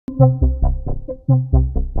Hi,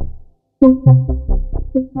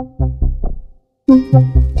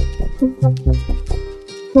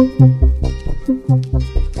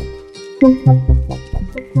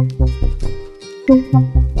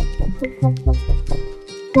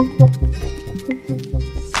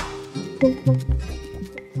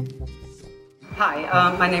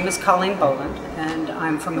 my name is Colleen Boland, and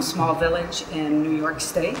I'm from a small village in New York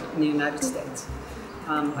State, in the United States.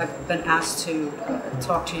 I've been asked to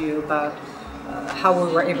talk to you about how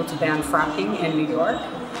we were able to ban fracking in New York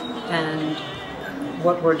and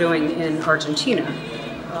what we're doing in Argentina.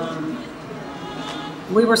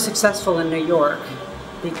 We were successful in New York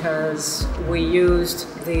because we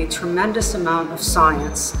used the tremendous amount of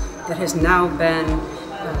science that has now been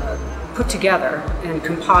put together and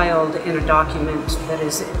compiled in a document that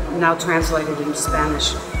is now translated into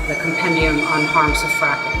Spanish, the Compendium on Harms of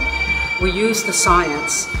Fracking. We use the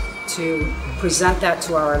science to present that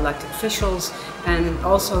to our elected officials and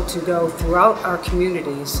also to go throughout our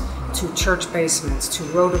communities to church basements, to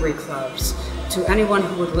Rotary clubs, to anyone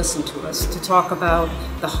who would listen to us, to talk about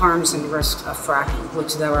the harms and risks of fracking,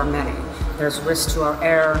 which there are many. There's risks to our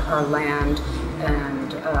air, our land,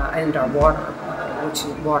 and our water, which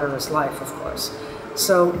water is life, of course.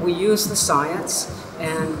 So we used the science,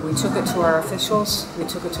 and we took it to our officials, we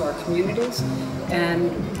took it to our communities,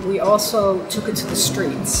 and we also took it to the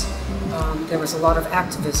streets. There was a lot of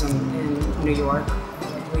activism in New York.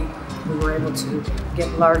 We were able to get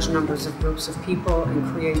large numbers of groups of people and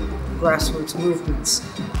create grassroots movements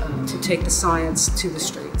to take the science to the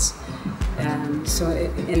streets. And so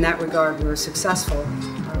in that regard, we were successful.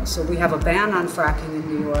 So we have a ban on fracking in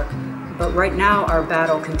New York, but right now our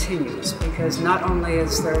battle continues because not only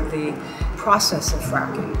is there the process of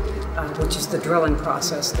fracking, which is the drilling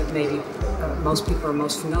process that maybe most people are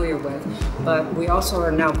most familiar with, but we also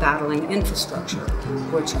are now battling infrastructure,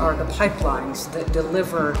 which are the pipelines that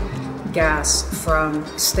deliver gas from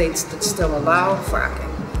states that still allow fracking.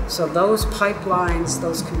 So those pipelines,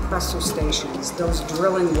 those compressor stations, those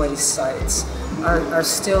drilling waste sites are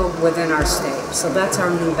still within our state. So that's our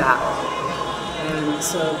new battle. And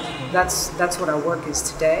so that's what our work is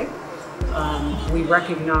today. We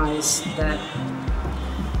recognize that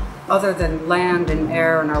other than land and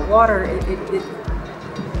air and our water,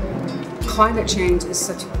 climate change is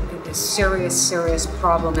such a serious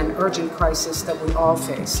problem and urgent crisis that we all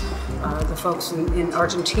face. The folks in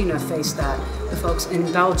Argentina face that. The folks in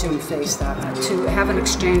Belgium face that. To have an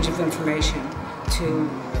exchange of information, to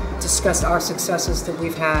discuss our successes that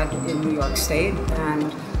we've had in New York State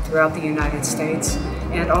and throughout the United States,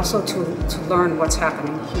 and also to learn what's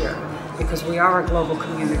happening here, because we are a global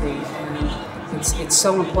community and it's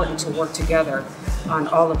so important to work together on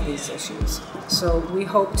all of these issues. So we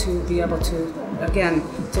hope to be able to, again,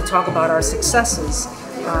 to talk about our successes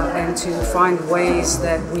and to find ways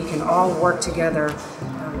that we can all work together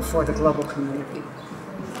for the global community.